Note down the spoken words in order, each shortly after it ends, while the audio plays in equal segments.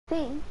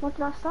Thing? What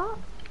did I start?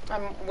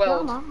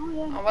 Weld. Drama. Oh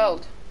yeah. I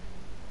weld.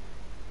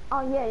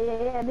 Oh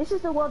yeah. This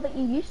is the world that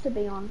you used to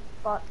be on,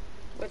 but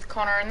With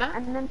Connor and that?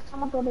 and then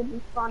someone thought it'd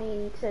be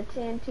funny to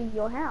TNT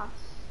your house.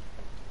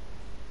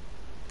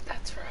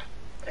 That's right.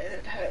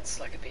 It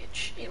hurts like a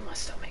bitch in my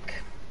stomach.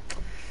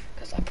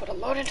 Because I put a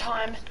lot of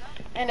time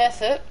and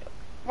effort.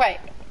 Wait.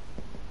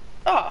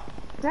 Oh.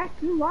 Zach,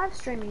 you live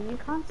streaming, you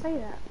can't say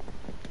that.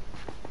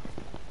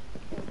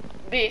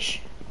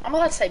 Bish. I'm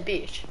allowed to say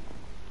bish.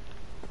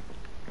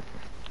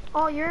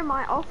 Oh, you're in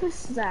my office,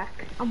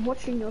 Zach. I'm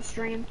watching your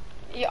stream.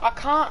 Yeah, I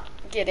can't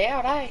get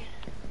out, eh?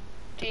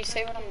 Do you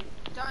see what I'm...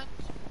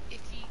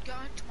 If you go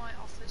into my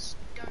office,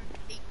 don't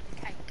eat the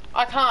cake.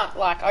 I can't,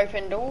 like,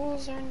 open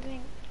doors or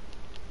anything.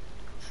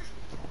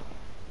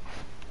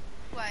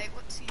 Wait,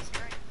 what's his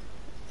rank?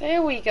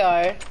 There we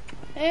go.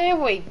 There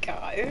we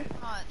go.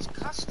 Oh, it's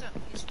custom.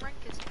 His rank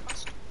is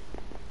custom.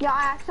 Yeah,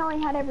 I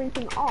accidentally had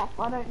everything off.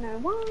 I don't know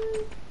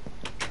why,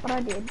 but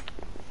I did.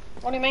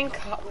 What do you mean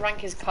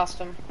rank is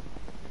custom?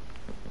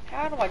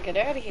 How do I get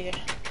out of here?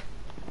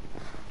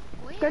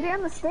 Go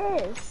down the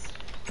stairs.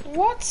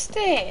 What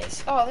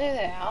stairs? Oh, there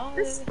they are.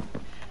 This...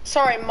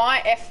 Sorry,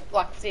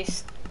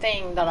 this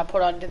thing that I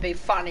put on to be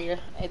funny,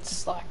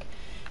 it's like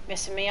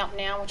messing me up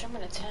now, which I'm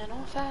gonna turn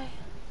off, eh?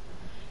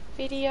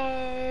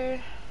 Video.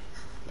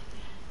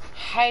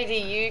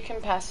 HDU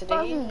capacity.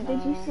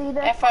 Did you see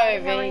the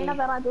FOV. arena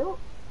that I built?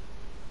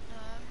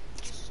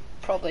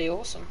 Probably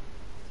awesome.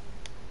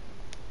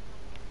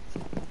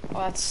 Oh,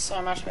 that's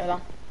so much better.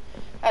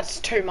 That's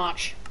too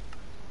much.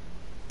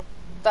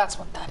 That's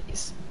what that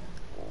is.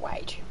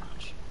 Way too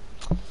much.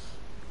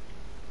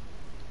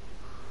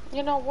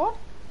 You know what?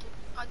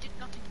 I did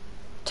nothing.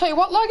 Tell you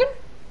what, Logan.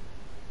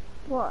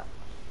 What?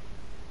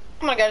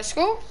 I'm gonna go to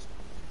school,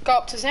 go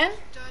up to Zen,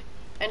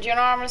 and do you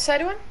know what I'm gonna say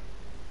to him?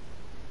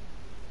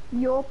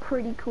 You're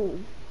pretty cool.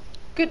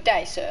 Good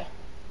day, sir.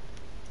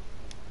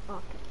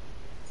 Okay.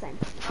 Same.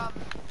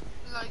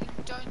 Logan,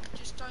 don't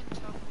tell me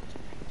to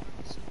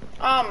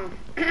I I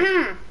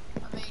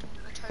mean,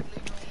 I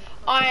totally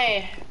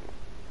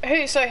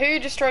know. who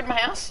destroyed my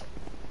house?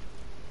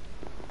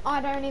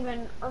 I don't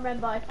even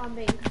remember, if I'm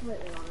being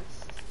completely honest.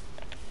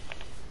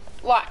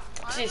 Like,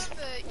 I just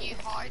remember you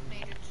hired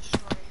me to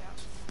destroy a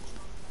house.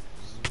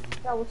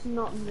 That was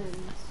not Moon's.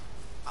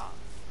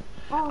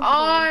 Oh.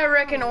 I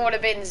reckon it would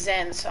have been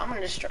Zen, so I'm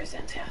gonna destroy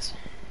Zen's house.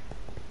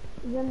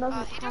 Zen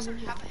doesn't, He doesn't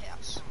have a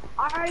house.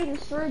 I already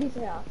destroyed his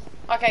house.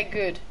 Okay,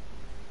 good.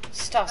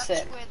 Stuff's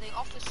That's it. where the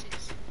office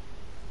is.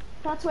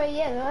 That's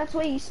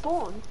where you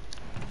spawn.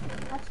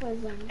 That's where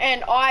Zen.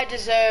 And I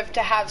deserve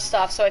to have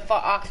stuff, so if I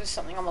ask for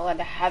something, I'm allowed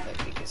to have it,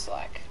 because,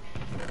 like,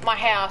 my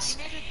house.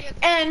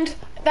 And,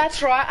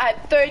 that's right, I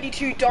had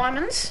 32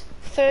 diamonds.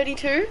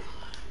 32.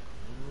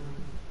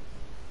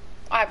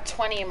 I have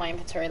 20 in my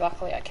inventory,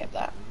 luckily I kept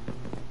that.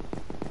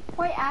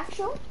 Wait,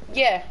 actual?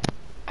 Yeah,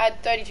 I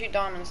had 32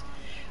 diamonds.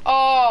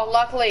 Oh,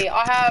 luckily,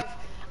 I have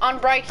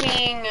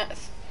Unbreaking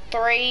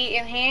 3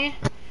 in here.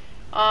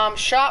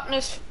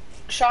 Sharpness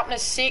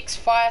 6,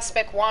 Fire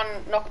Spec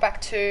 1, Knockback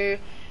 2,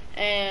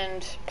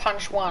 and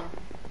Punch 1.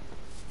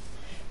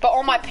 But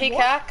on my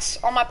pickaxe,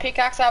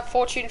 I have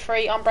Fortune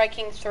 3,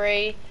 Unbreaking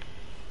 3,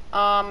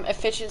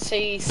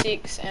 Efficiency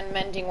 6, and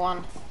Mending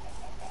 1.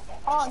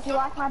 Oh, do you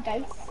like my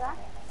base, Zach?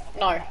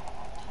 No.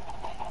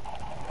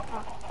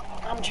 Oh.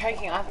 I'm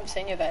joking, I haven't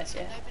seen your base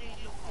yet. Nobody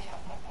looked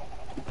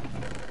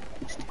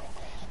there.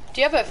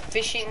 Do you have a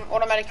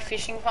automatic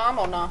fishing farm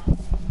or no?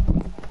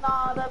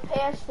 No, the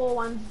PS4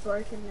 one's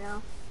broken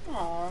now.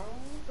 Aww.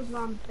 Because we're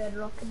on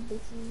Bedrock and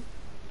Disney.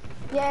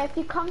 Yeah, if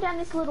you come down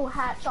this little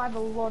hatch, I have a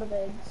lot of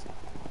eggs.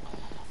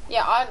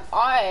 Yeah,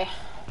 I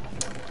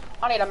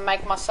need to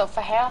make myself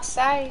a house,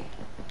 eh?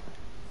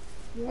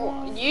 Yeah.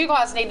 Well, you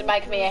guys need to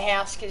make me a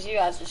house because you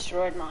guys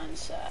destroyed mine,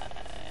 so...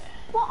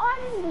 Well, I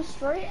didn't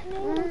destroy it, and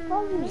then it was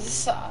from me.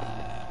 So...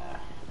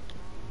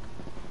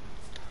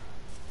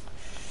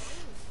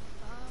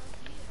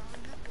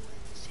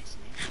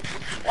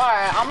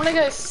 Alright, I'm gonna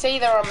go see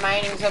the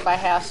remainings of my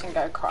house and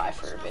go cry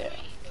for a bit.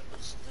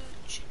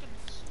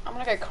 I'm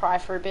gonna go cry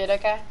for a bit,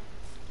 okay?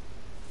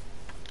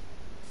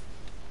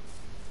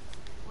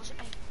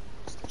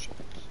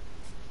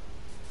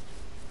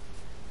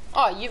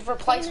 Oh, you've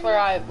replaced where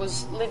I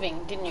was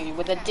living, didn't you,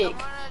 with a dick?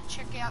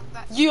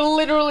 You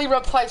literally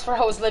replaced where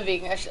I was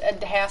living,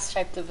 a house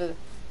shaped of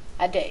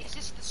a dick. Is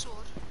this the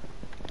sword?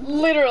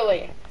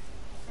 Literally.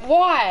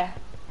 Why?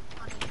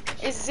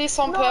 Is this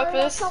on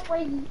purpose?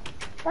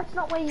 That's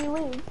not where you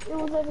live. It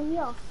was over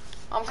here.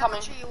 I'm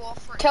coming.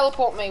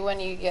 Teleport me when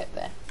you get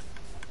there.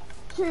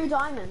 2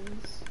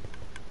 diamonds.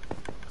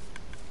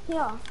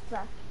 Here,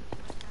 Zach.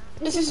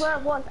 This This is where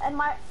it was,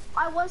 and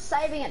I was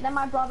saving it, then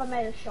my brother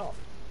made a shop.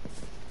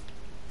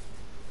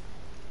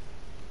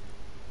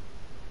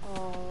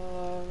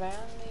 All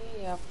around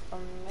me are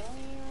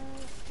familiar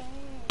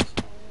faces,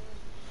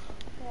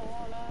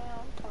 worn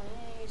out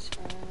places,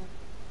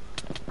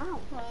 Ow.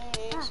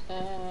 places.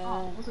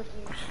 Oh, was it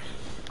you?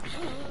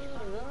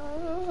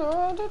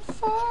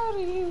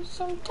 You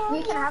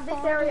We can have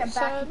this area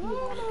back if you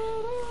want.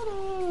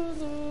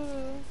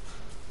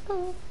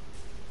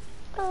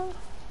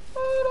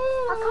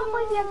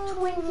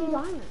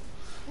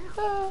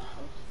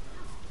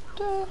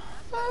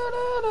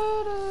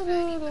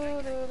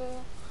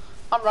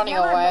 I'm running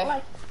No, away. but,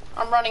 like,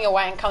 I'm running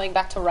away and coming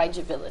back to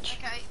Ranger Village.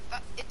 Okay,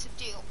 but it's a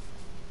deal.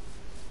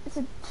 it's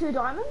a 2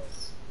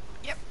 diamonds.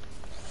 Yep.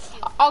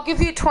 I'll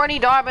give you 20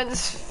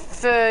 diamonds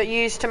for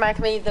use to make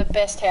me the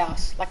best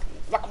house. Like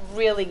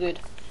really good.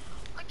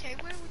 Okay,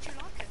 where would you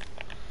like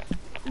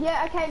it?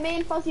 Yeah, okay, me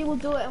and Fuzzy will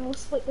do it and we'll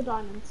split the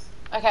diamonds.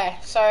 Okay,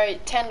 so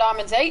 10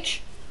 diamonds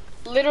each.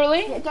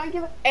 Literally, Yeah, don't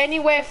give it.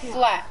 anywhere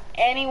flat,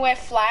 and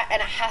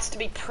it has to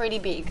be pretty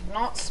big,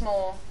 not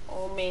small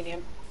or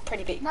medium,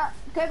 pretty big. No,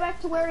 go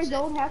back to where his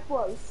old house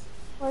was.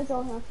 Where his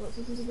old house was.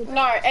 This is a good.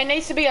 No, it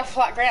needs to be a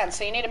flat ground,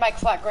 so you need to make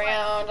flat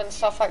ground and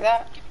stuff like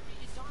that. Give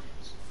me your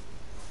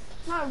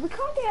diamonds. No, we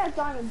can't get our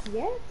diamonds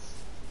yet.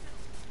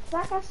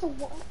 Zach has to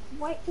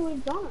wait till he's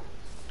done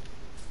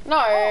it.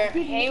 No,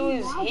 give he me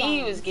was my he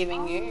was diamonds.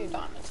 giving you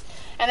diamonds,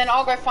 and then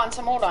I'll go find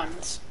some more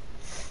diamonds.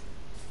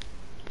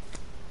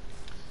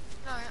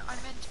 No, I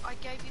meant I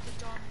gave you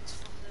the diamonds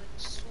for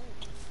the sword.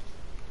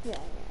 Yeah,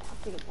 I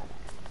figured that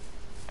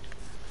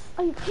out.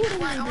 Are you kidding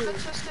Wait, I me, want dude?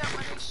 to test out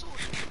my new sword.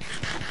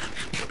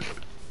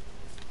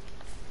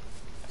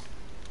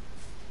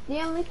 The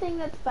only thing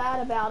that's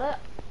bad about it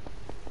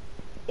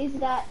is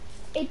that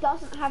it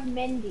doesn't have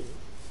mending.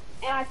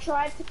 And I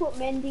tried to put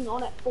mending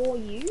on it for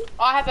you.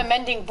 I have a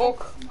mending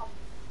book.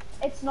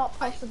 It's not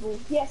possible.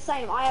 Yeah,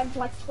 same. I have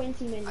like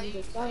 20 Are mending you,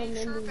 books. I are have a you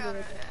sure mending about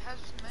book. it? It has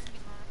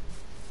mending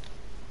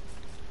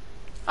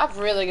on I have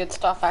really good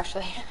stuff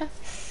actually. it.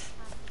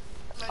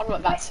 I'm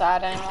not that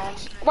sad anymore.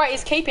 Wait,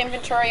 is keep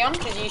inventory on?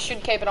 Because you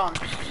should keep it on.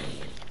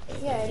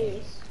 Yeah,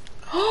 it is.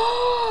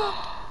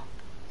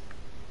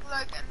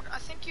 Logan, I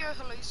think you're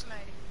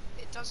hallucinating.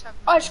 It does have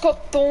I just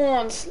got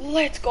thorns.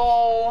 Let's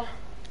go.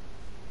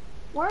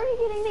 Where are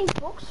you getting these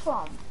books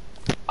from?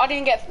 I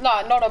didn't get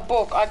not a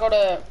book. I got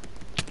a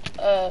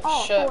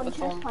shirt Thorn with chest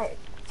thorn. plate.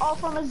 Oh,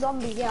 from a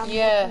zombie. Yeah, I'm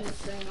Yeah. watching the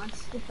stream. I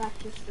skipped back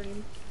to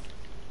stream.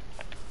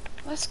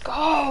 Let's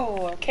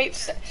go.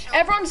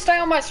 Everyone stay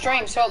on my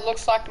stream so it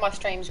looks like my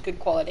stream's good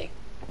quality.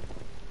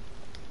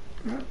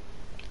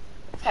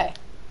 Hey,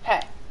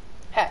 hey,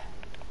 hey.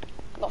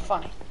 Not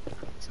funny.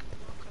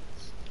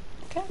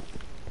 Okay.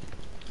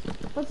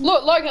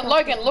 Look, Logan,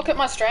 look at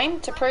my stream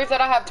to prove that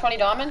I have 20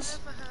 diamonds.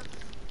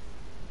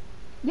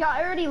 Yeah,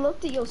 I already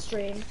looked at your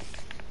stream.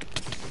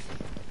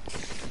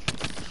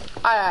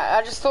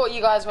 I just thought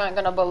you guys weren't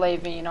gonna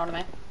believe me, you know what I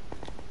mean?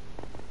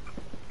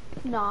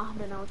 Nah, I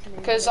don't know what you mean.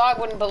 Because I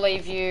wouldn't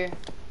believe you,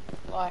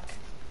 like...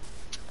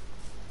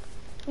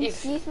 If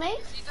Excuse me?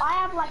 I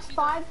have like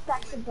 5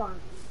 stacks of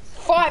diamonds.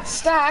 5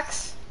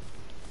 stacks?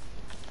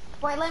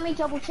 Wait, let me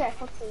double check.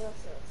 Let's see.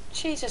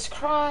 Jesus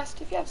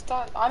Christ, if you have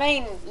stuff...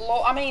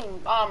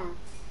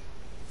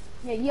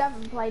 Yeah, you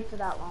haven't played for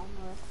that long.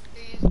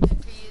 He is the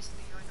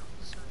owner,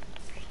 so.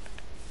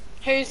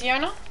 Who's the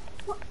owner?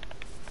 Logan,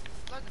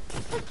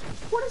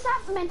 What is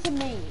that meant to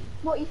mean?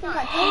 What, you think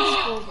I you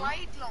told you?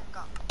 played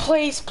longer.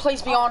 Please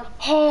be on.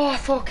 Oh, I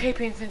thought keep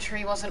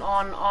inventory wasn't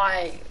on.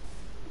 I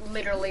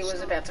literally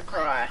was about to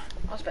cry.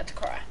 I was about to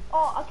cry.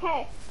 Oh,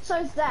 okay.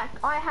 So, Zach,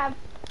 I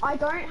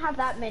don't have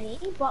that many,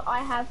 but I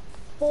have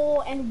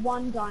 4 and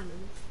 1 diamond.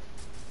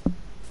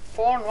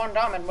 4 and 1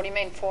 diamond? What do you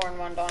mean 4 and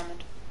 1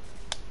 diamond?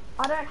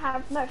 I don't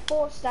have, no,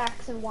 4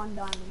 stacks and 1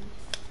 diamond.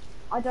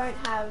 I don't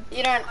have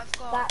You don't... I've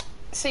got. that.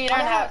 So you I don't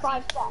don't have have...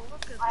 5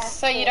 stacks. I have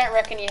So you 4. don't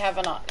reckon you have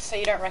enough? So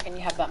you don't reckon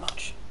you have that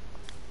much?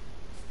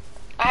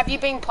 Have you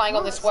been playing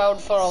on this world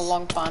for a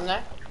long time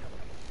now?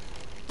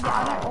 Yeah,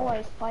 I don't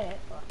always play it.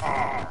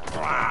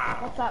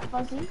 What's that,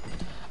 Fuzzy?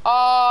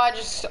 Oh, I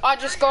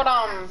just got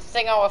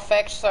thingo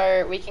effect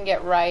so we can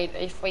get raid.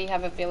 If we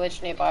have a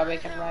village nearby, we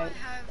can Now I raid.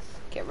 have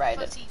Get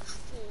raided. fuzzy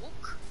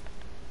fork.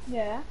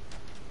 Yeah.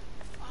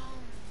 Oh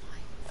my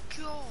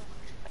god.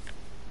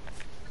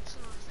 What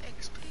sort of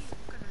XP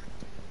I'm gonna have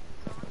to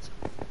plant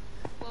on?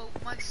 Well,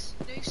 my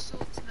new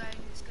sword's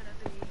name is gonna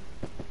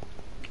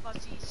be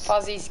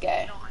Fuzzy's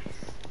gay.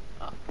 Knife.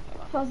 Oh,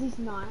 Fuzzy's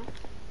nice.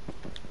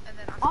 And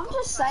then I'm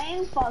just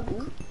saying,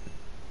 Fuzzy.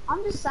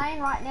 I'm just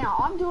saying right now,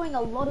 I'm doing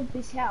a lot of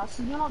this house,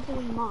 and you're not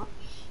doing much.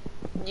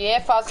 yeah,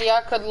 Fuzzy,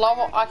 I could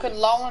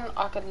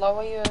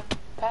lower your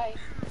pay.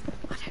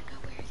 I don't know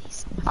where it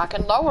is. I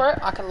can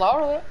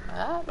lower it.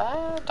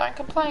 Don't You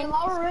complain. can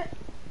lower it.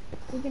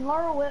 You can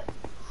lower it.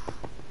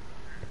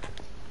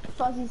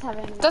 Fuzzy's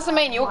having. Doesn't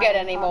mean you'll get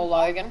any more,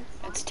 Logan.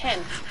 It's 10.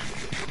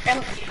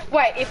 And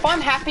wait, if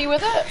I'm happy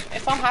with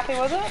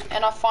it,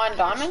 and I find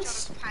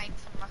diamonds, Just paying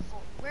for my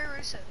fork. Where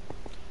is it?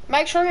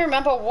 make sure you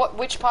remember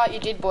which part you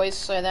did, boys,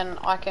 so then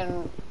I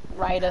can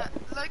rate it.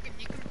 Logan,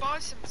 you can buy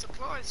some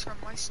supplies from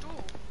my store.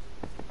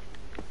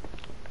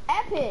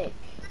 Epic.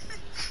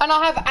 And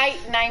I have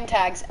 8 name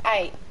tags,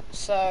 8.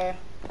 So,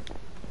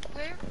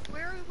 Where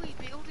are we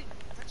building?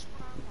 That's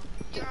what I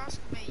want. You're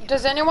asking me.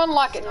 does anyone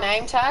like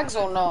name tags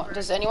or not?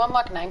 Does anyone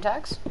like name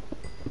tags?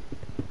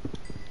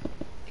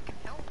 It can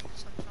help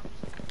sometimes.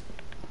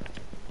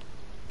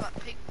 But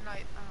people know.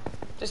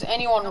 Does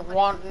anyone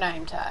want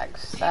name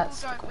tags? People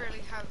That's don't cool.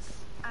 really have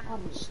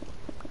animals.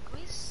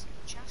 Where's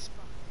Jasper?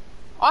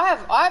 I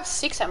have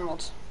 6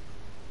 emeralds.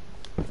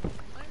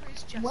 Where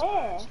is Jasper?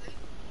 Where? Actually?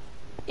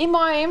 In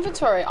my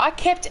inventory, I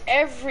kept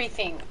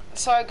everything.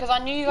 So, because I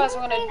knew you guys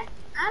were What do you gonna mean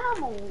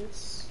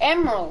animals?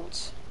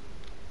 emeralds.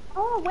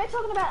 Oh, we're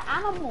talking about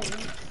animals.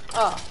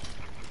 Oh,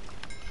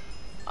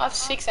 I have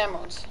 6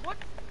 emeralds. What?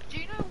 Do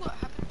you know what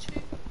happened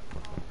to?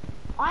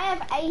 I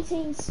have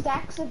 18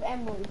 stacks of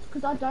emeralds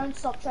because I don't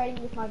stop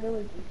trading with my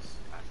villagers.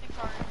 I think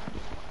I remember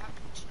what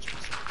happened to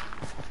Jason.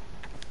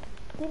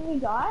 Didn't you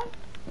die?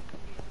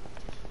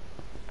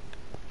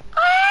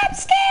 I'm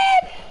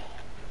scared.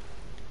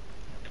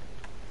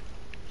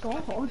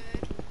 God,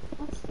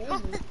 that's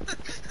scary.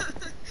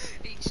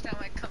 Each time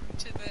I come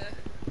to the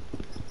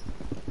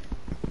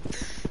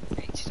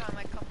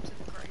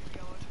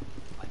graveyard,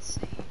 I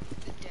see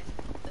the death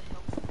of the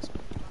health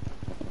inspector.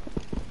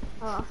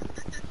 Oh.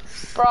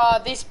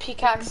 Bruh, this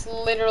pickaxe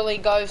literally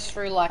goes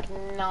through like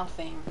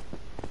nothing.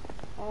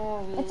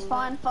 Oh, It's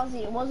fine,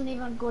 Fuzzy. It wasn't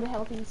even a good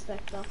health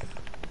inspector.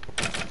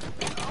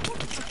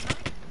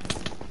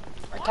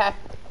 Okay,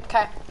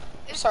 okay.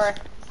 I'm sorry.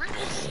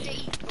 Ripped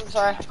Steve I'm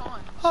sorry. 2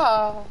 times.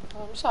 Oh,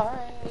 I'm sorry.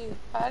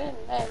 I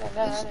didn't know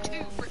There's that. 2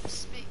 ripped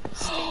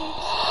Steves.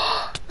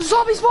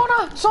 Zombie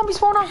spawner! Zombie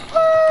spawner!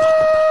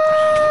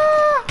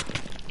 Ah!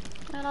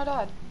 And I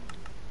died.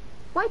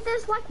 Wait,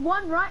 there's like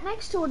one right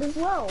next to it as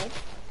well.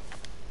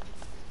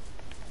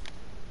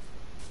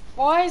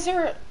 Why is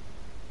there? I don't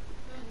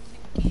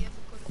think he ever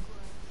got a grave.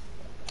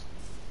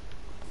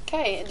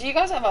 Okay, do you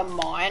guys have a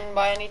mine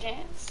by any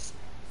chance?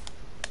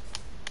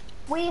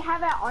 We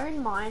have our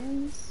own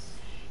mines.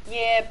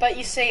 Yeah, but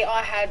you see,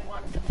 I had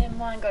one, but then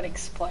mine got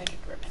exploded,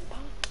 remember?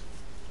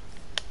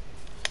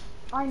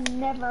 I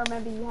never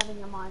remember you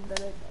having a mine, but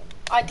it,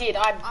 I did,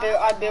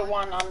 I built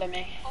one under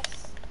me.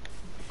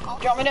 Do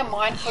you want me to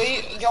mine for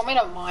you? Do you want me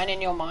to mine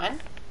in your mine?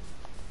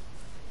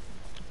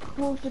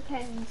 well,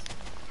 depends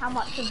how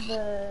much of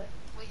the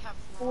We have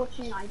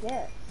fortune I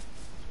get.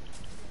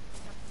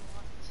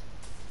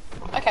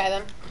 Okay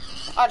then.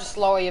 I'll just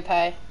lower your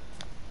pay.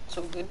 It's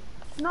all good.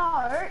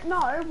 No,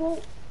 well,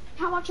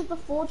 how much of the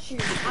fortune,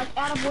 like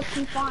out of what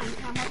you find,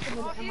 how much of it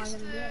am I here's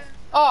gonna the... get?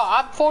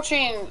 Oh,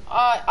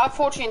 I'm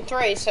fortune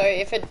 3, so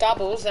if it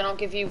doubles, then I'll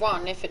give you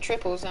 1. If it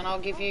triples, then I'll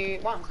give you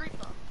 1.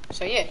 Creeper.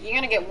 So yeah, you're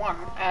gonna get 1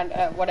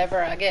 and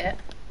whatever I get.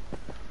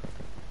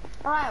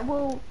 Alright,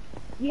 well,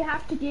 you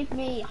have to give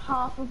me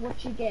half of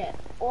what you get,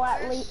 or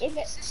at least, if Is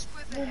it, this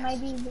where the well, house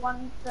maybe is?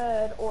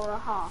 1/3 or a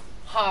half.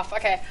 Half,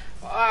 okay.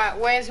 Alright,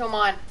 where's your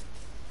mine?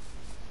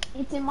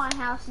 It's in my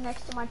house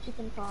next to my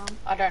chicken farm.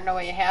 I don't know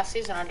where your house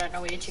is and I don't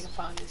know where your chicken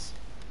farm is.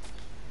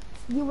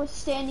 You were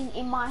standing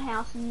in my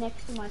house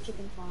next to my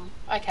chicken farm.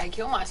 Okay,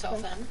 kill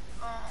myself then.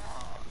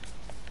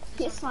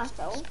 Kiss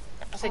myself.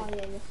 I said Oh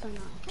yeah, you're so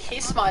nice.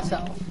 kiss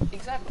myself.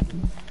 Exactly.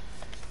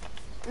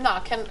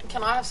 No, can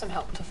I have some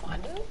help to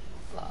find it?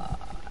 Like...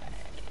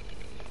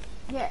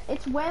 Yeah,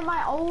 it's where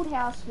my old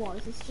house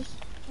was. It's just,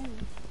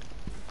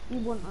 you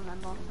wouldn't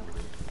remember.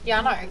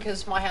 Yeah, I know,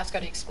 because my house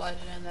got exploded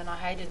and then I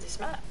hated this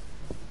map.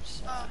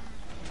 So...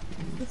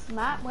 This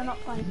map, we're not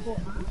playing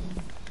Fortnite.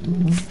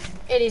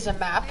 It is a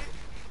map.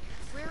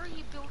 Where are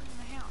you building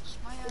the house?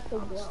 My It's a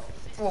world.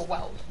 Or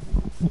well.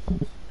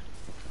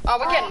 Oh,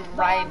 we're getting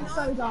raided. I'm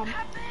so dumb.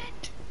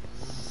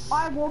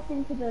 I walked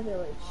into the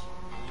village.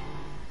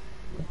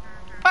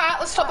 Alright,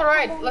 let's stop the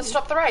raid. Let's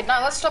stop the raid. No,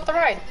 let's stop the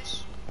raid.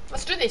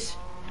 Let's do this.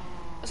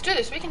 Let's do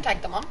this. We can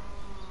take them on.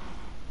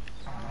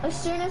 As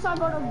soon as I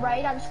got a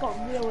raid, I just got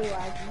really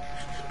laggy.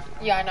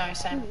 Yeah, I know,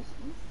 Sam.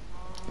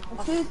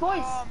 Let's do this,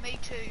 boys. Oh, me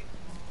too.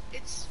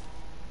 It's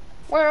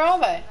Where are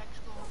they?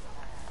 next door.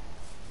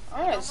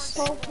 Oh, it's...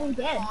 Probably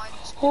dead.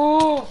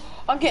 Oh,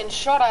 I'm getting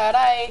shot at,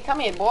 eh? Come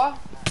here, boy.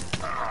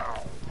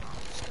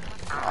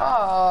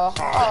 Oh,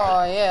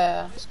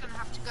 yeah. I'm just gonna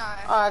have to go.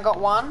 I got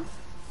one.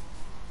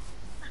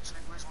 Actually,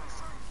 where's my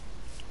phone?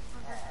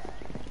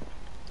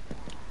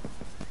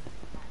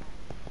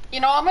 You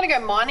know, I'm gonna go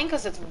mining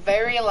because it's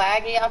very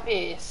laggy up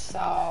here. So,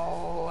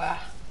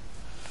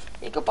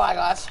 yeah, goodbye,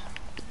 guys.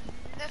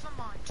 Never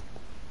mind.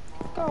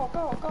 Go,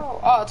 go, go.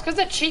 Oh, it's because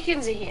the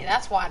chickens are here.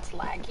 That's why it's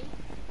laggy.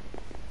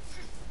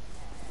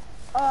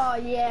 Oh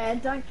yeah,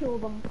 don't kill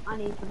them. I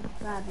need them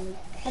badly.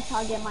 That's how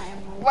I get my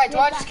emeralds. Wait, do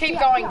Yeah, I just back keep here,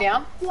 going here.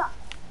 down? Yeah.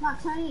 No,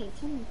 turn here,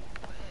 turn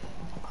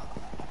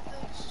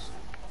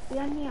here.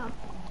 Down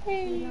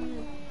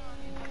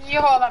here.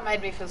 Yo, that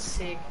made me feel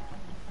sick.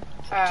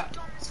 Alright.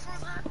 Diamonds for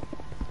that.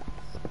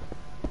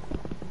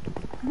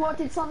 What,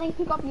 did something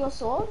pick up your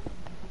sword?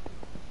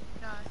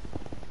 No.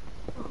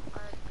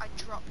 I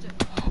dropped it.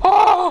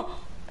 Oh!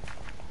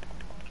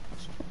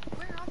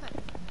 Where are they?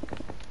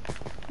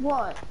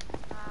 What?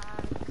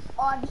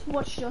 Oh, I just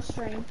watched your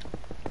stream.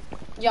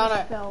 Yeah, I You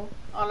know. fell.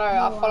 I know.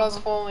 I thought I was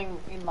falling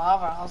in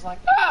lava. I was like,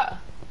 ah!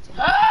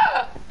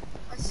 Ah!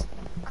 I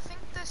think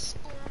they're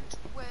spawned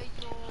where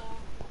you're...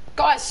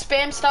 Guys,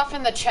 spam stuff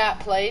in the chat,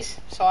 please,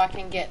 so I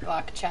can get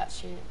like chat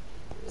shit.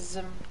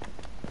 Zim.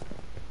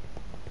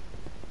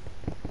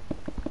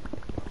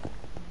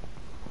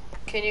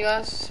 Can you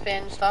guys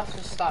spam stuff?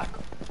 Just like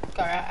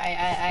go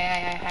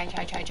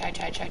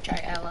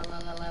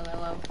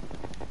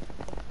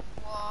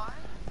Why?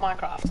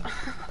 Minecraft.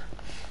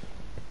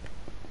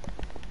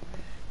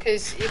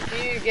 Because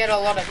if you get a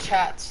lot of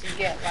chats, you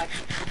get like,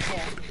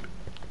 yeah.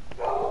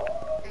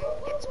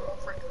 It's more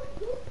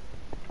frequent.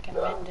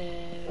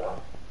 Recommended.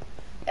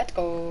 Let's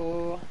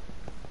go.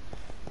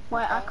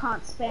 Wait, I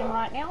can't spam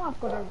right now. I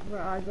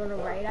got a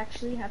raid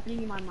actually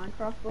happening in my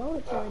Minecraft world.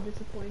 It's really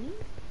disappointing.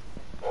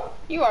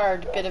 You are a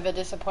bit of a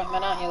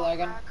disappointment, aren't you,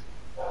 Logan?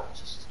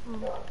 Just Oh,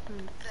 they're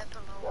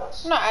below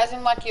us. No, as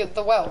in like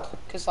the world.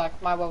 Because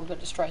like my world got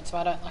destroyed, so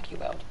I don't like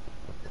your world.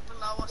 They're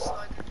below us,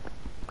 Logan.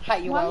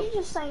 Hate your why world. did you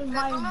just say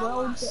my below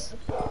world? us.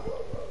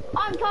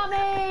 I'm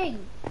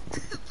coming!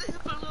 They're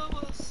below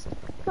us.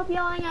 Stop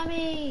yelling at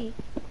me!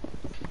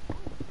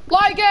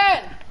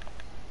 Logan!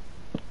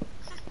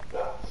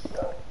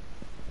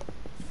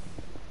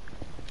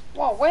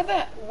 Whoa, where in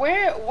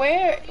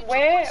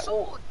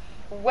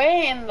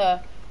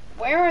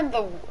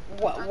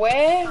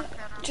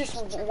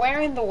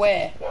the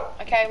where?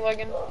 Okay,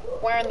 Logan,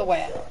 where in the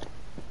where?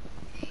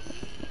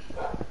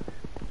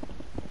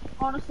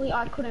 Honestly,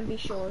 I couldn't be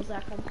sure,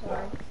 Zach. I'm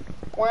sorry.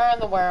 Where in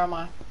the where am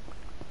I?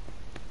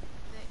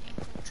 They're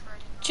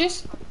infiltrating us.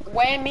 Just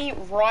wear me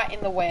right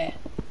in the where.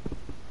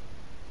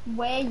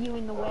 Where you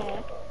in the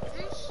where?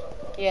 Who's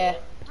Yeah,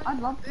 I'd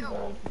love to Bill?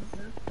 believe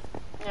this.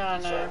 I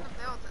Who's know. ringing the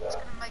bell that's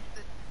gonna make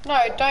the No,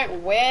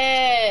 don't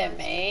wear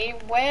me.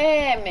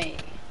 Wear me.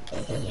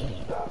 That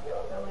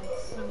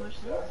makes so much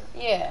sense.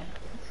 Yeah.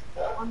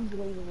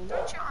 Unbelievable.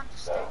 don't you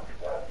understand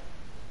it?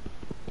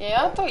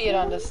 Yeah, I thought you'd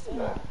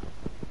understand.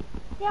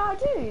 Yeah, I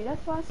do.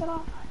 That's why I said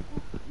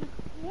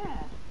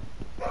yeah.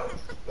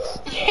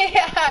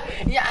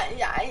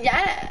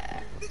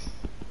 Yeah.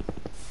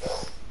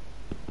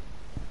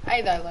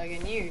 Hey though,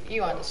 Logan,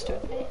 you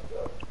understood me.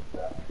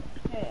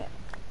 Yeah.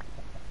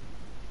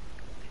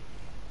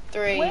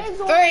 Three. Where's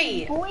all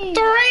these boys?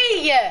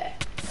 Three!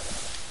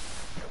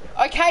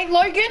 Okay,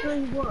 Logan?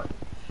 Three what?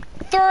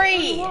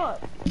 Three!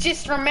 What?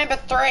 Just remember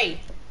three.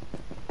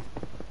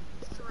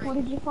 What,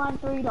 did you find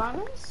 3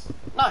 diamonds?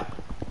 No.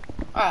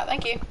 Alright,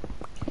 thank you.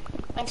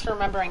 Thanks for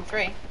remembering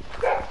three.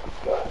 Okay.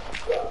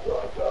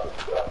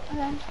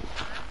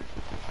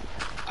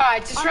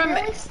 Alright, just I'm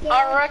remember. really scared.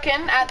 I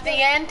reckon at the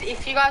end,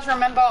 if you guys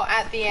remember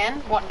at the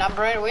end what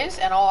number it is,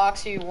 and I'll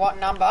ask you what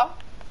number,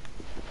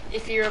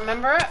 if you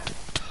remember it.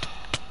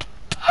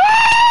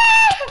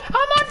 I'm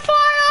on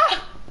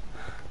fire!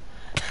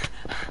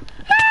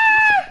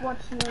 Watch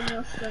you on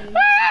your stream. Go!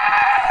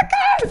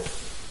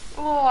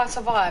 Oh, I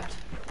survived.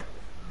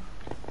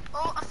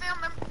 Oh, I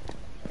found them.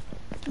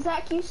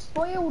 Zach, you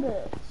spoiled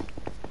it.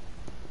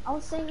 I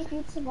was seeing if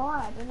you'd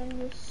survived, and then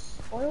you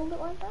spoiled it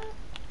like that?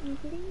 Are you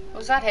kidding me?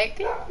 Was that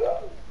hectic?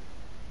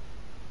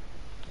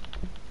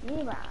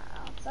 Yeah,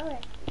 sorry.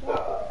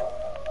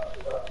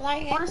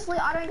 Like, Honestly,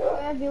 I don't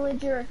care,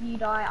 villager, if you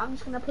die. I'm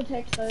just gonna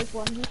protect those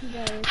ones. You can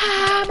go.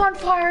 I'm on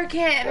fire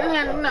again.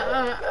 They're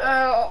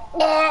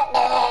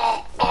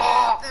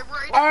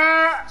raiding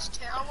the king's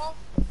tower.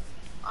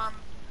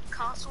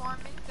 Castle, I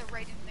mean. They're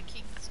raiding the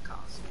king's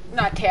castle.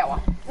 No,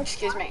 tower.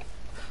 Excuse me.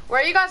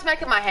 Where are you guys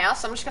making my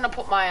house? I'm just gonna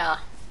put my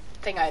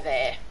thing over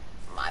there.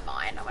 My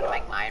mine. I'm gonna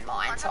make my own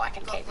mine so I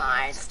can keep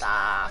my own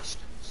stuff.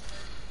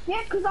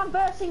 Yeah, because I'm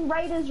bursting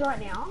raiders right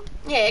now.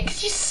 Yeah,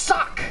 'cause you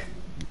suck.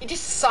 You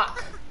just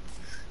suck.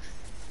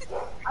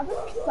 I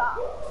just suck.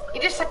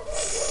 You just like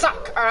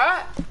suck,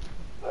 alright?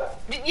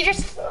 You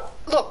just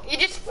look, you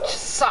just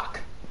suck.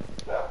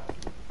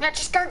 Now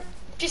just go,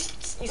 you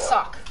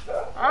suck,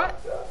 alright?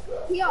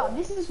 Yeah,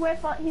 this is where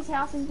his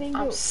house is being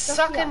built. I'm Just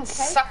sucking, here, okay?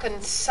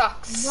 sucking,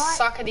 suck,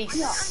 suckity,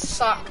 here.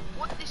 suck,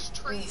 What this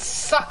tree is.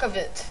 suck of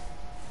it.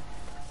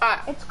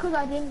 Alright, It's because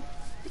I didn't.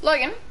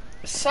 Logan,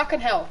 suck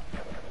in hell.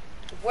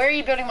 Where are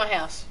you building my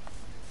house?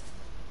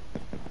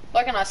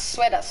 Logan, I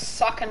swear to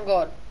sucking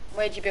God,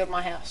 where'd you build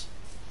my house?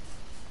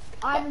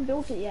 I haven't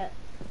built it yet.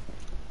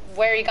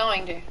 Where are you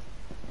going to?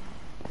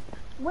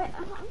 Where?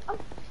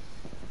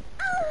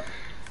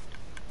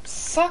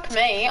 Suck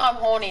me, I'm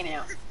horny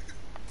now.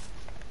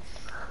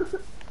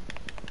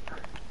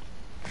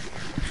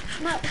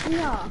 No,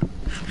 here.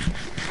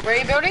 Where are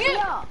you building it?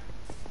 Here.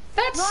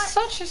 That's Right.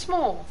 such a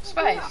small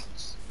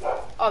space.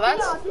 Oh,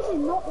 that's Here, this is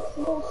not a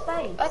small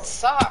space. that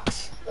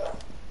sucks.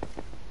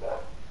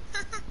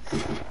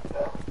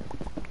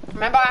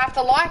 Remember, I have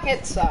to like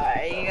it, so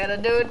you gotta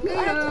do it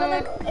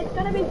good. It's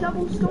gonna be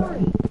double story.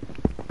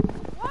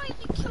 Why are you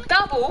killing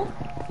Double?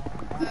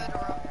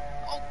 murderer?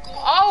 Oh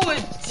god.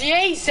 Oh,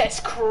 Jesus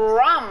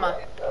crumb.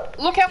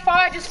 Look how far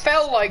I just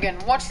fell, Logan.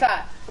 Watch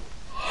that.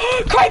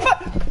 Creeper!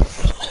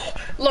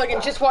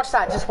 Logan, just watch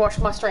that. Just watch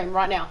my stream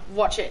right now.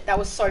 Watch it. That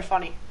was so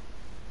funny.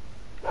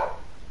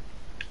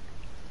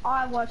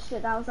 I watched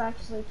it. That was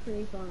actually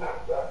pretty fun.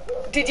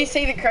 Did you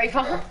see the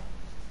creeper?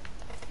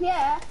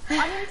 Yeah,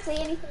 I didn't see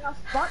anything else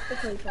but the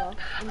creeper,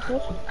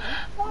 unfortunately.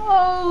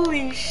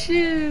 Holy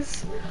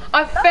shiz.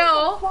 I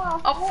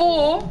fell a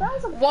 4,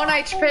 1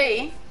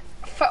 HP.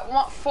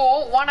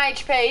 1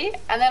 HP,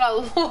 and then I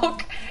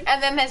look,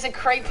 and then there's a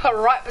creeper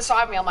right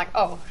beside me. I'm like,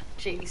 oh,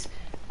 jeez.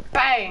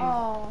 Bang!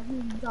 Oh,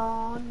 he's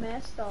gone,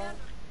 messed up.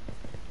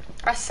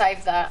 I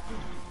saved that.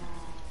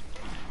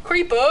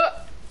 Creeper!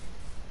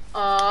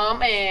 Oh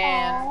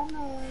man. Oh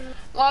man.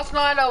 Last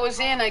night I was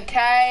in a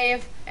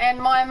cave and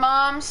my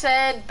mom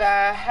said,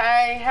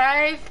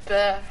 behave,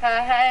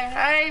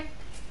 behave.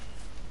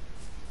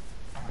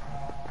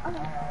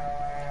 Okay.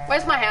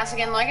 Where's my house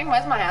again, Logan?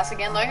 Where's my house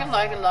again? Logan.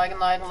 I Yeah.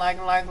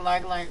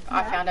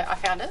 found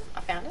it.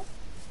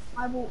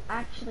 I will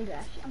actually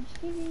dash you. I'm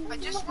just kidding. I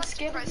just want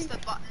to press the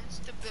buttons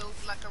to build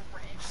like a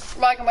ramp.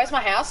 Logan, where's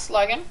my house?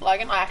 Logan,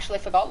 I actually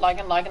forgot.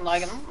 Logan,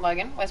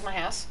 where's my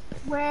house?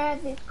 Where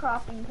this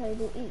crafting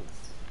table is.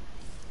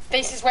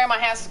 This is where my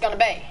house is gonna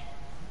be.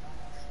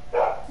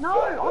 No,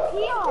 up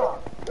here.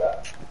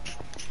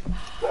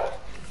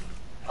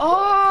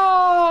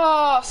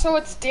 Oh, so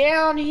it's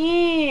down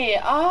here.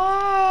 Ah.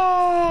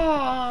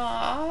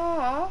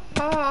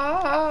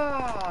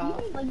 You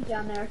can link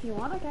down there if you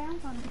want. Okay, I'm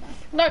fine with that.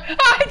 No,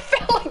 I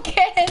fell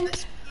again.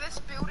 Less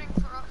building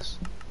for us.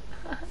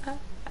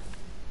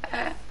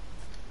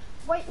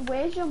 Wait,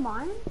 Where's your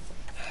mine?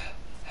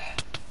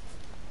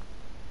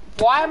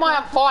 why am I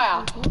on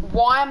fire?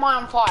 Why am I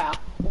on fire?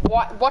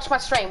 Watch my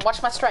stream.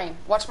 Watch my stream.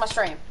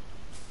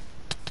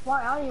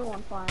 Why are you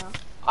on fire?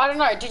 I don't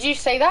know. Did you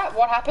see that?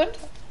 What happened?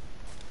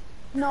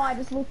 No, I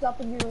just looked up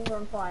and you were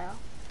on fire.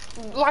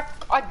 Like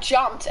I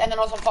jumped and then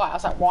I was on fire. I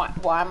was like,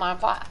 why am I on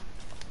fire?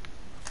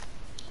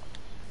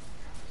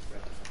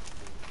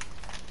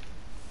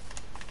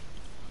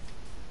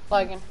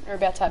 Logan, you're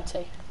about to have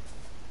tea.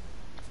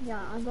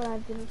 Yeah, I'm gonna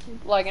have dinner soon.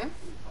 Logan,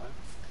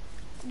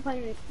 I'm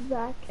playing with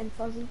Zach and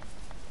Fuzzy.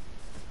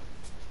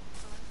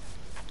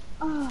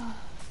 Oh.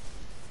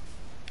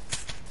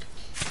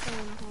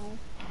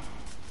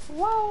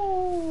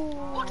 whoa.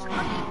 What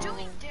are you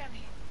doing down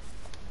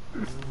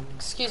here?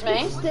 Excuse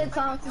me. Dead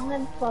silence and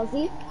then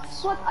Fuzzy.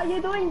 What are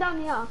you doing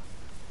down here?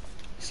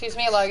 Excuse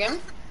me, Logan.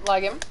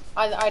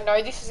 I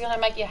know this is gonna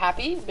make you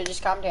happy, but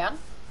just calm down.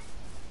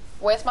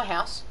 Where's my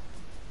house?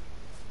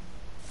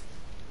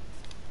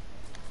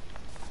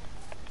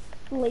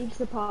 Leaves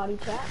the party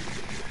chat.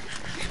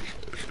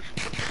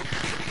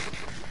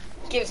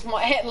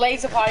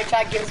 Leaves the party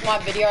chat, gives my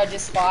video a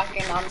dislike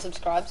and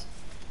unsubscribes.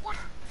 What?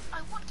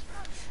 I want to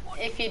know. What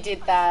If you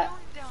did are that, you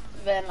doing down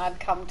there? then I'd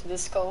come to the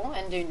school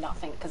and do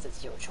nothing because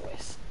it's your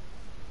choice.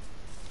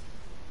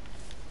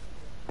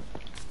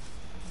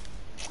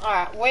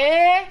 Alright,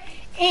 we're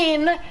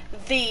in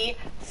the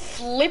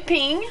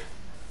flipping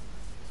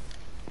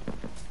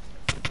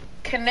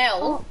canal.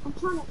 Oh, I'm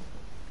trying to.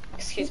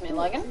 Excuse me,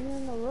 Logan. You're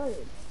in the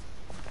road.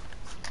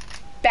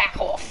 Back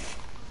off.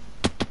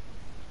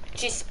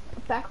 Just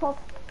Back off,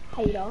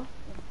 hater.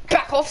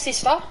 back off,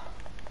 sister.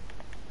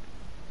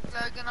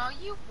 Logan, are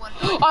you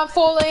wondering? I'm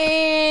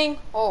falling.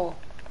 Oh,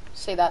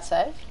 see that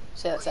save?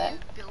 See that what save? you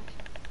building?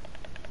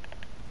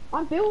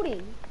 I'm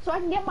building so I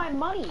can get my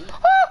money.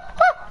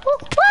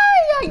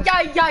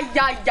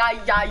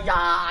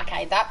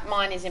 Okay, that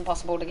mine is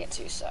impossible to get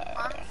to, so.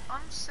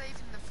 I'm saving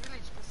the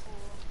village before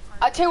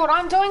I tell you what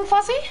I'm doing,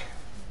 Fuzzy.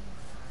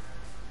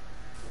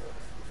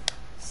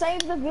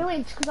 Save the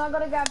village because I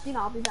gotta grab dinner.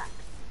 I'll be back.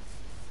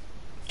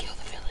 Kill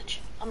the village.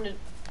 I'm gonna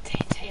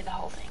TNT the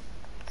whole thing.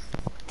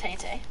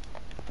 TNT.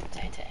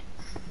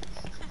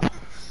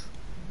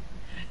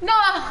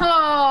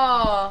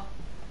 No!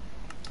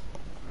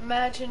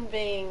 Imagine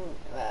being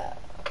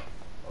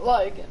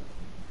Logan.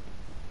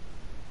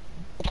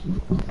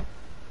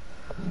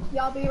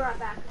 Yeah, I'll be right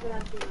back. I gotta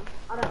have dinner.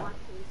 I don't like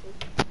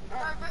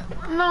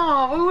TNT.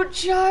 No, we were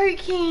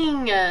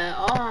joking. We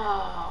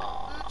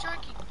Oh. were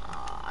joking.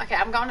 Okay,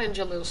 I'm going to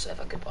Jalil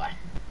Surfer. Goodbye.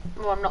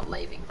 Well, I'm not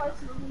leaving.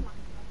 Close enough.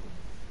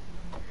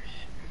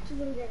 Just a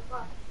little bit,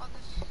 but- Oh,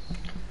 this-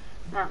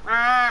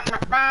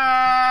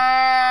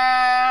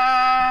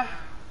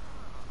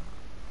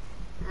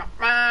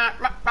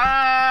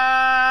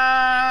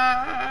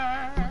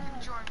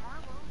 enjoying my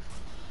world.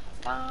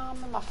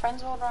 I'm in my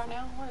friend's world right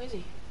now. Where is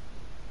he?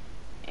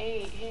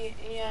 He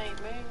ain't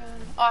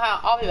moving. Oh,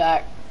 I'll be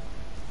back.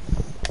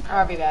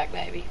 I'll be back,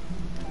 baby.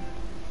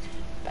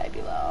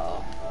 Baby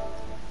low.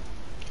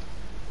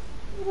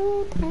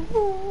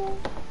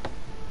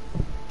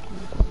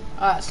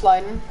 Alright, it's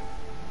loading.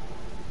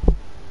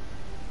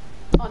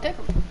 Oh,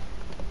 Declan.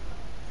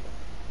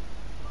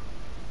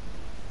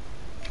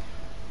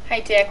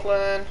 Hey,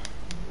 Declan.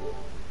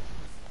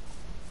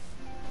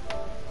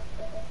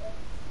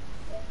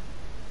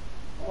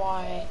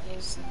 Why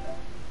is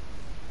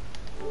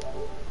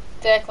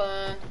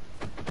Declan?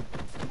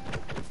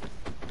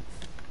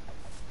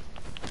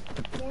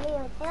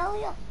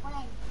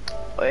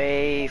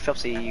 Hey,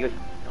 Phelpsy, you got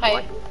a Hey.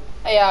 mic?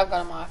 Hey, yeah, I've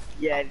got a mic.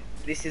 Yeah,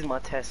 this is my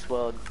test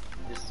world.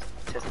 Just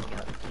testing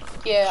out.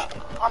 Yeah,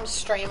 I'm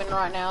streaming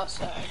right now,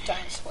 so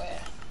don't swear.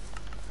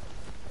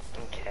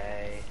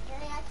 Okay.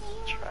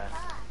 Try.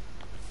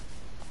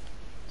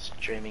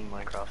 Streaming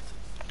Minecraft.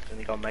 I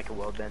think I'll make a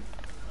world then.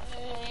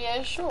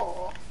 Yeah,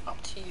 sure.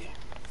 Up to you.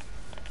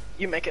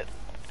 You make it.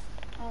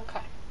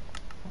 Okay.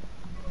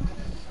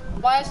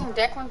 Why isn't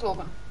Declan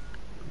talking?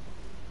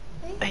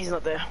 He's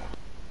not there.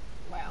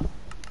 Wow.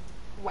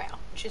 Wow.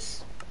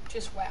 Just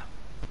wow.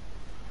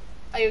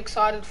 Are you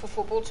excited for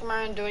football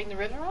tomorrow and doing the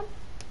river run?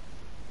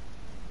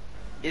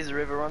 Is the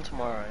river on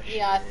tomorrow?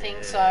 Yeah, I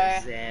think so.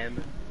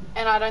 Zam.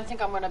 And I don't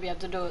think I'm gonna be able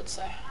to do it,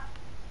 so.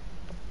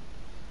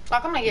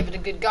 Like, I'm gonna give it a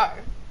good go.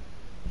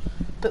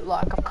 But,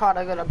 like, I've kind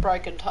of got a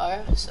broken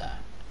toe, so.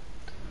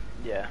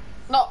 Yeah.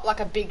 Not like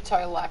a big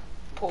toe like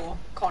poor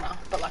Connor,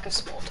 but like a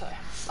small toe.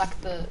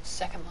 Like the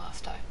second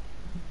last toe.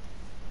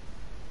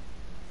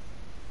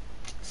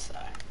 So.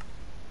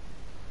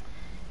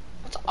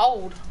 What's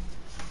old?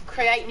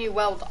 Create new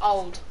world,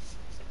 old.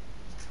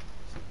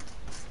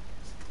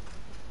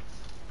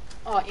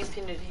 Oh,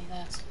 infinity,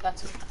 that's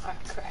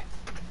correct.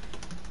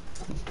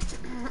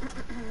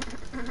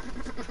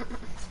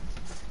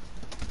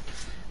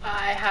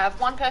 I have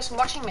one person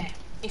watching me.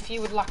 If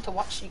you would like to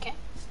watch, you can.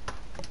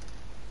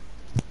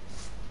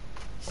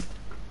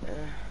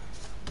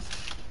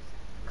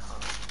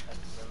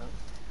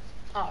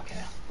 Oh,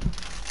 okay.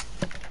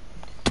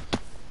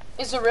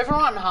 Is the river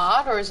on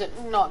hard, or is it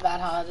not that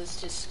hard? It's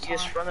just time?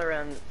 Just run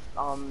around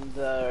on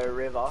the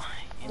river.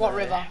 What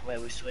river? Where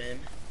we swim.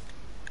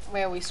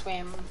 Where we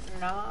swim?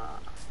 Nah.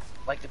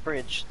 Like the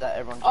bridge that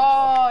everyone jumps Oh,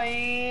 off.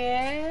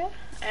 yeah.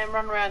 And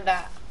run around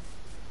that.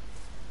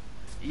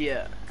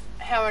 Yeah.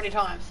 How many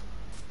times?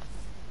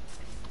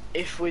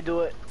 If we do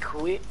it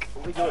quick,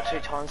 we do it 2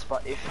 times,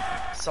 but if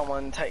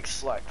someone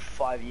takes like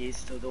 5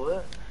 years to do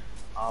it,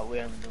 we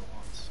only do it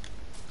once.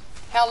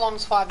 How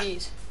long's 5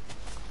 years?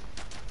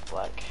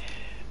 Like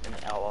an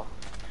hour.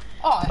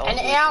 Oh, an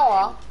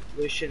hour?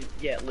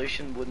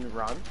 Lucian wouldn't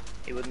run.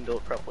 He wouldn't do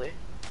it properly.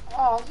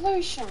 Oh,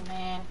 Lucian,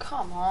 man,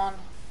 come on.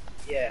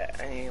 Yeah,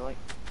 and he like,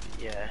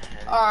 yeah.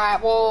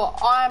 Alright, well,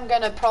 I'm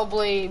gonna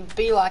probably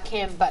be like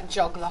him, but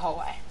jog the whole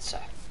way, so.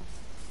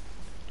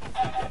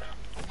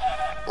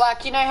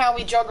 Like, you know how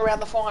we jog around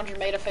the 400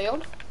 metre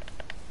field?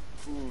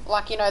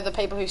 Like, you know, the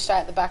people who stay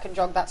at the back and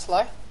jog that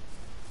slow?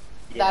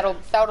 Yeah.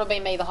 That'll be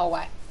me the whole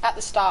way. At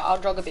the start,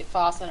 I'll jog a bit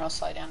fast, and I'll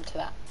slow down to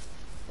that.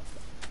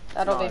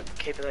 That'll be...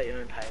 keep it at your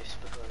own pace,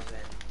 because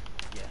then,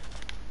 yeah.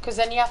 Because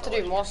then you have to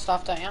do more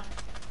stuff, don't you?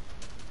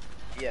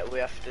 Yeah, we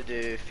have to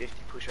do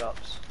 50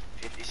 push-ups,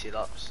 50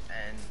 sit-ups,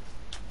 and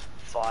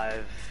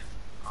 5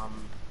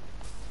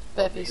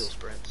 burpees. heel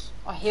sprints.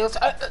 Oh, heels.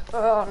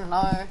 Oh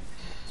no.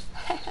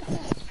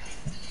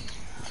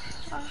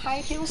 I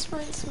hate heel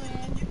sprints,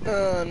 man.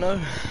 Oh no.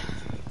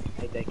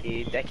 Hey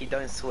Decky,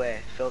 don't swear.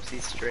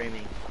 Phelpsy's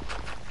streaming.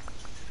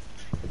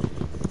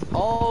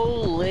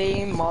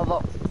 Holy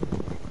mother.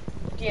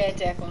 Yeah,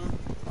 Declan.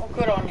 Oh,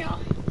 good on ya.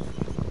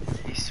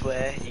 You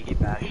swear, you get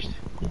bashed.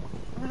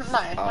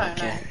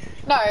 No.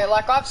 No,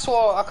 like I've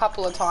swore a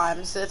couple of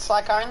times. It's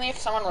like only if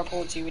someone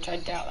reports you, which I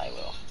doubt they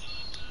will.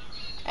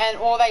 And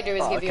all they do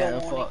is give you a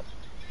warning.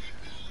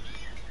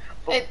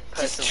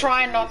 Just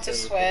try not to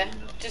swear.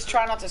 Just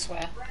try not to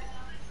swear.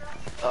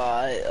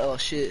 Oh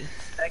shit.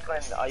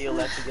 Declan, are you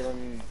allowed to get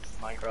on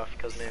Minecraft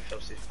because me and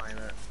Phelpsy's playing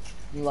it?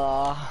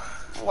 Nah.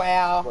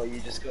 Wow. Well, you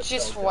just got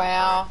Just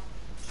wow.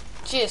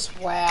 Just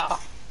wow.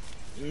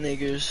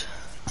 Niggers.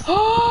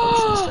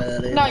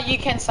 No, you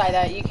can say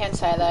that. You can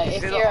say that.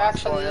 If you're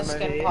actually a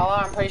skin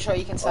color, I'm pretty sure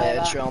you can say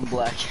that. I'm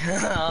black.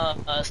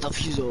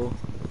 Stuff you all.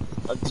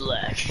 I'm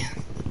black.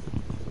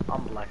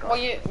 I'm black.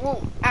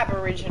 Well,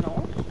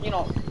 Aboriginal. You're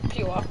not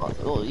pure.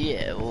 Well,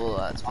 yeah. Well,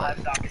 that's fine. I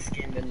have darker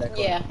skin than that.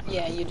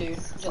 Yeah, you do.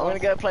 I'm gonna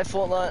go play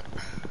Fortnite.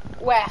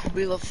 Where?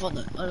 We love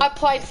Fortnite. I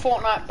played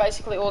Fortnite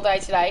basically all day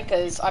today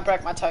because I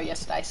broke my toe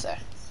yesterday. So.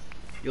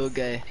 You're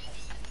gay.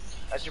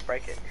 I should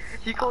break it.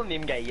 You call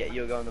him gay, yet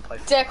you're going to play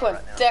Fortnite right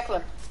now.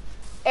 Declan.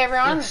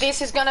 Everyone,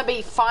 this is gonna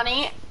be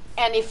funny,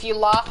 and if you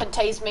laugh and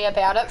tease me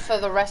about it for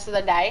the rest of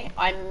the day,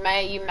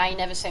 you may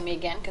never see me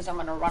again because I'm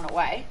gonna run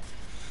away.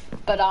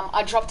 But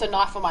I dropped a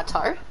knife on my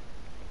toe.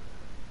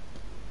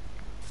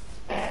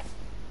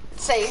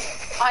 See,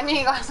 I knew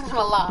you guys were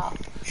gonna laugh.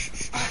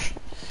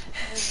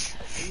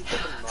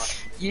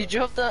 You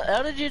dropped a.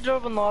 How did you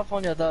drop a knife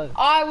on your toe?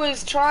 I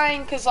was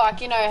trying, cause like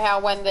you know how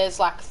when there's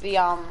like the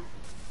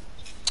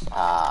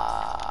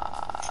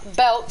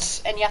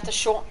belts and you have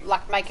to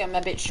make them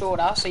a bit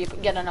shorter, so you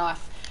get a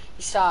knife,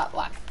 you start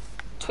like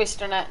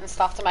twisting it and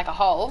stuff to make a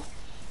hole.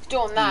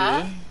 Doing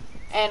that,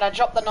 and I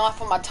dropped the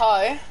knife on my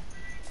toe,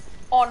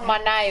 on my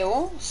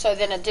nail, so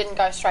then it didn't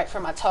go straight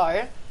through my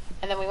toe.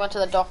 And then we went to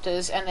the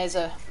doctors, and there's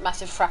a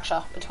massive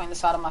fracture between the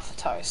side of my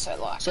toe. So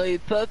like. So you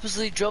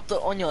purposely dropped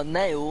it on your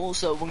nail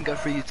so it wouldn't go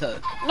through your toe?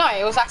 No,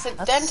 it was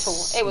accidental.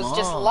 It was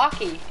just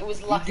lucky. It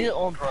was lucky. You did it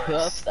on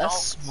purpose.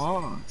 That's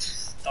smart.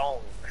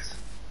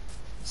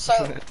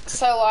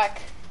 So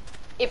like,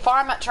 if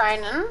I'm at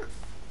training,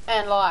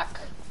 and like,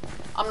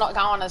 I'm not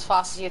going as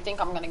fast as you think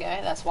I'm gonna go.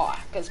 That's why,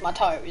 because my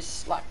toe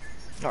is like.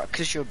 Right,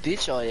 because you're a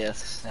bitch,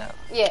 yes.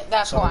 Yeah,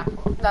 that's why.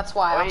 That's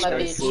why I'm a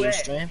bitch.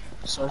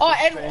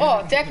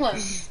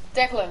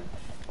 Declan.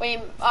 We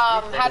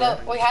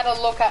had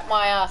a look at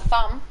my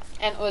thumb,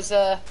 and it was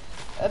a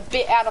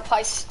bit out of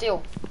place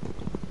still.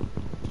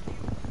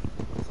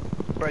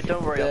 Bro,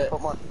 don't worry, I'll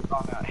put my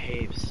thumb out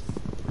heaps.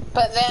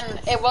 But then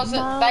it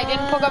wasn't. They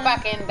didn't put it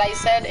back in. They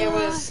said it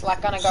was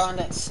like gonna go in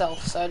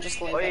itself. So just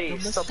leave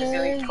it. Stop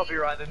getting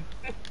copyrighted.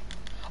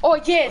 Oh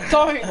yeah,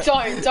 don't.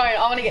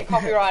 I'm gonna get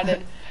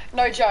copyrighted.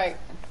 No joke.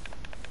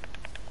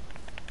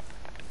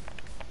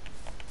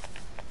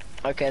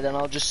 Okay, then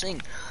I'll just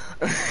sing.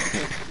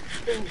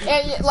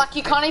 Like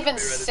you can't even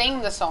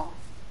sing the song.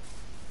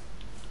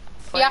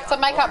 You have to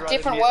make up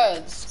different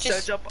words.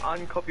 Just Search up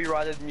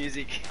uncopyrighted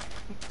music.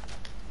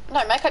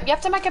 no, make up. You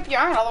have to make up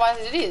your own, otherwise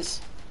it is.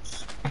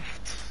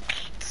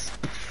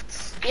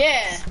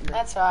 Yeah,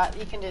 that's right.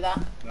 You can do that.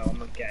 No, I'm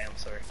not gay. I'm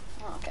sorry.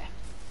 Oh, okay.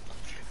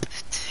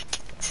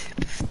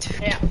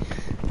 Yeah.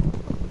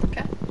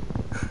 Okay.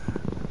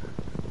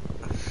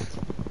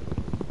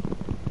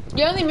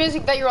 The only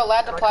music that you're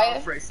allowed to I play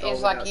can't freestyle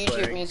is like without YouTube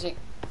swearing. music.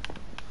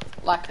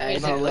 Like Hey,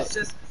 music. no,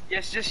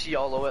 Let's just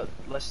YOLO it.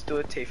 Let's do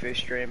a Tifu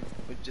stream.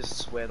 We just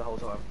swear the whole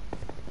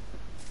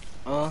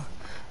time.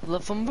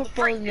 Love from my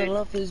brother, I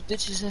love his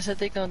bitches, I said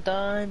they gonna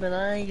die, but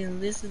I ain't gonna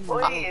listen.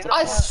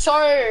 I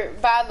so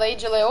badly,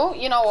 Jalil.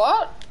 You know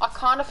what? I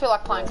kind of feel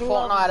like playing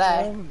Fortnite,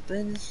 eh?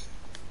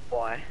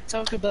 Why?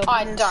 Talk about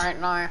I this. don't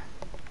know. I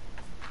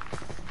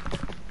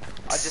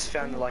just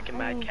found like a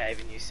mad cave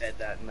and you said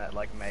that and that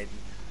like made.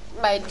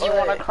 Made you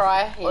want to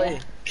cry? Yeah. Oi,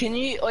 can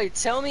you,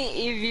 tell me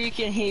if you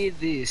can hear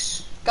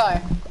this. Go.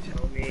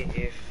 Tell me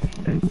if.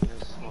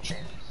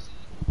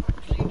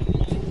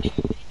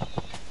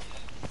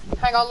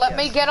 Hang on, let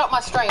me get up my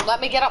stream.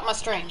 Let me get up my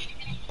stream.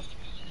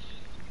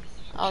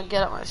 I'll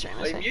get up my stream.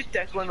 Wait, mute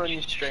Declan on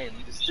your stream.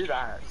 Just do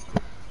that.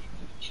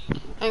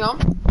 Hang on.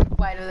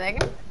 Wait a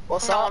second.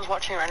 What's No up? one's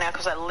watching right now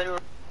because I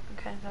literally.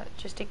 Okay,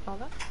 just ignore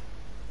that.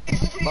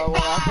 But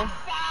what happened?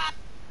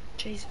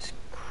 Jesus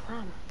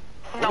Christ.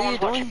 What are you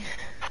doing?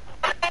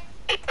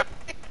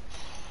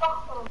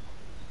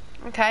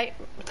 Okay,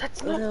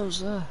 that's What not else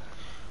that?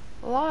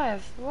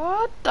 live.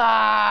 What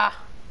the?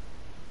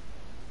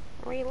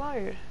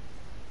 Reload.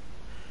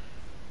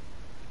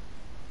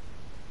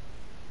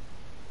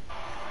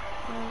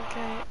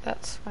 Okay,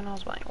 that's when I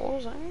was playing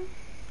Warzone.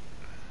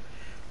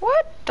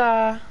 What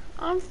the?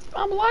 I'm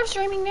live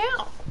streaming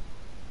now.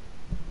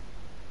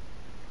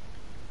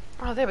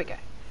 Oh, there we go.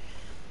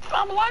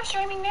 I'm live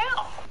streaming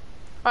now.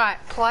 Right,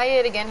 play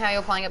it again how you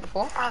were playing it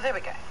before. Oh, there we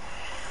go.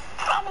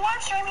 I'm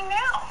live streaming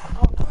now.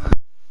 Oh, no.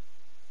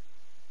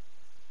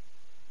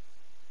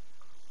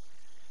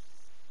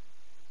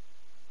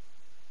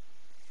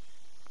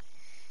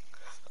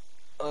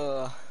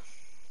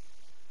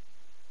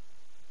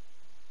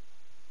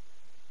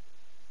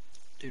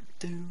 Do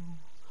do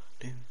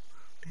do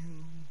do.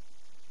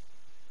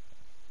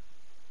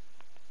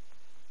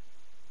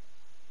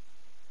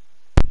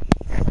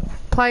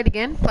 Play it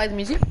again. Play the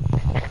music.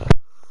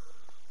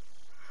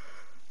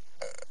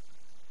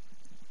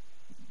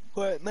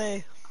 Wait,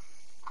 me.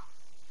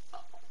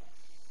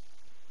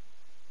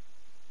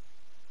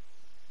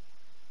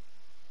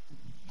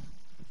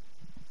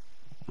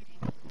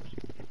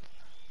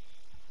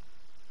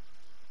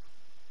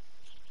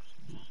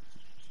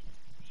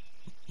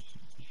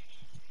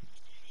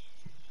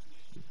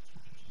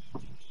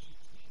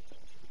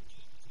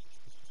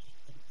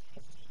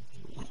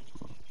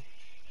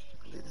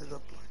 Lit it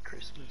up like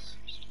Christmas.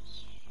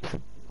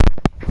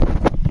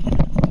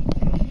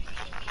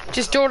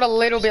 Just do it a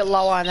little bit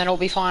lower and then it'll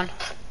be fine.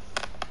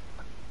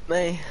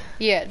 Me.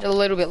 Yeah, a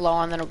little bit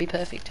lower and then it'll be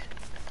perfect.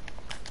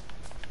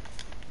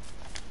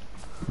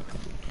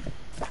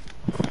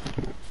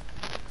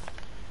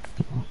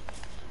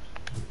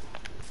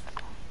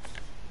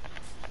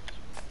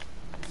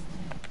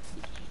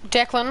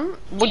 Declan,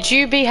 would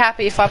you be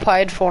happy if I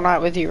played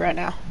Fortnite with you right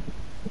now?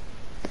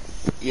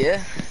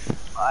 Yeah.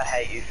 I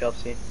hate you,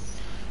 Phelpsy.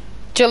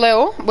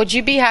 Jalil, would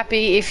you be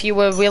happy if you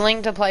were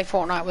willing to play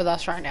Fortnite with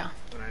us right now?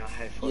 I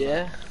hate Fortnite.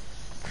 Yeah.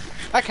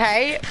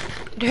 Okay,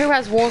 who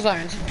has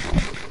Warzone?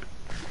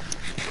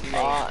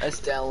 It's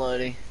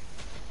downloading.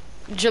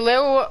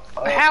 Jalil,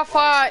 how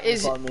far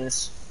is... 5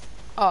 minutes.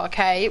 Oh,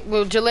 okay.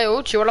 Well,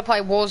 Jalil, do you want to play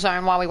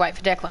Warzone while we wait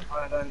for Declan?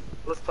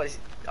 Let's play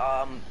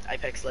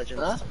Apex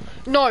Legends. Huh?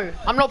 No,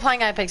 I'm not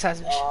playing Apex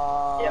Legends.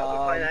 Yeah,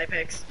 we're playing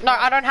Apex. No,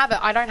 I don't have it.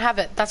 I don't have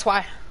it. That's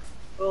why.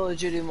 Call of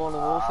Duty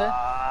Modern Warfare.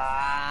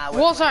 We're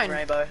Warzone. playing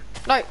Rainbow.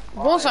 No,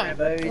 Warzone.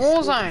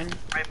 Warzone.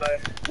 Rainbow.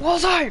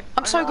 Warzone.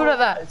 I'm so good at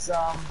that. It's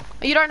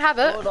You don't have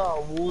it? hold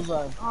on,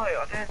 Warzone. Oh,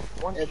 I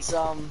don't want It's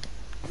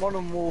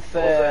Modern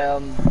Warfare.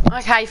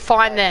 Okay,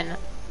 fine then.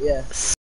 Yeah.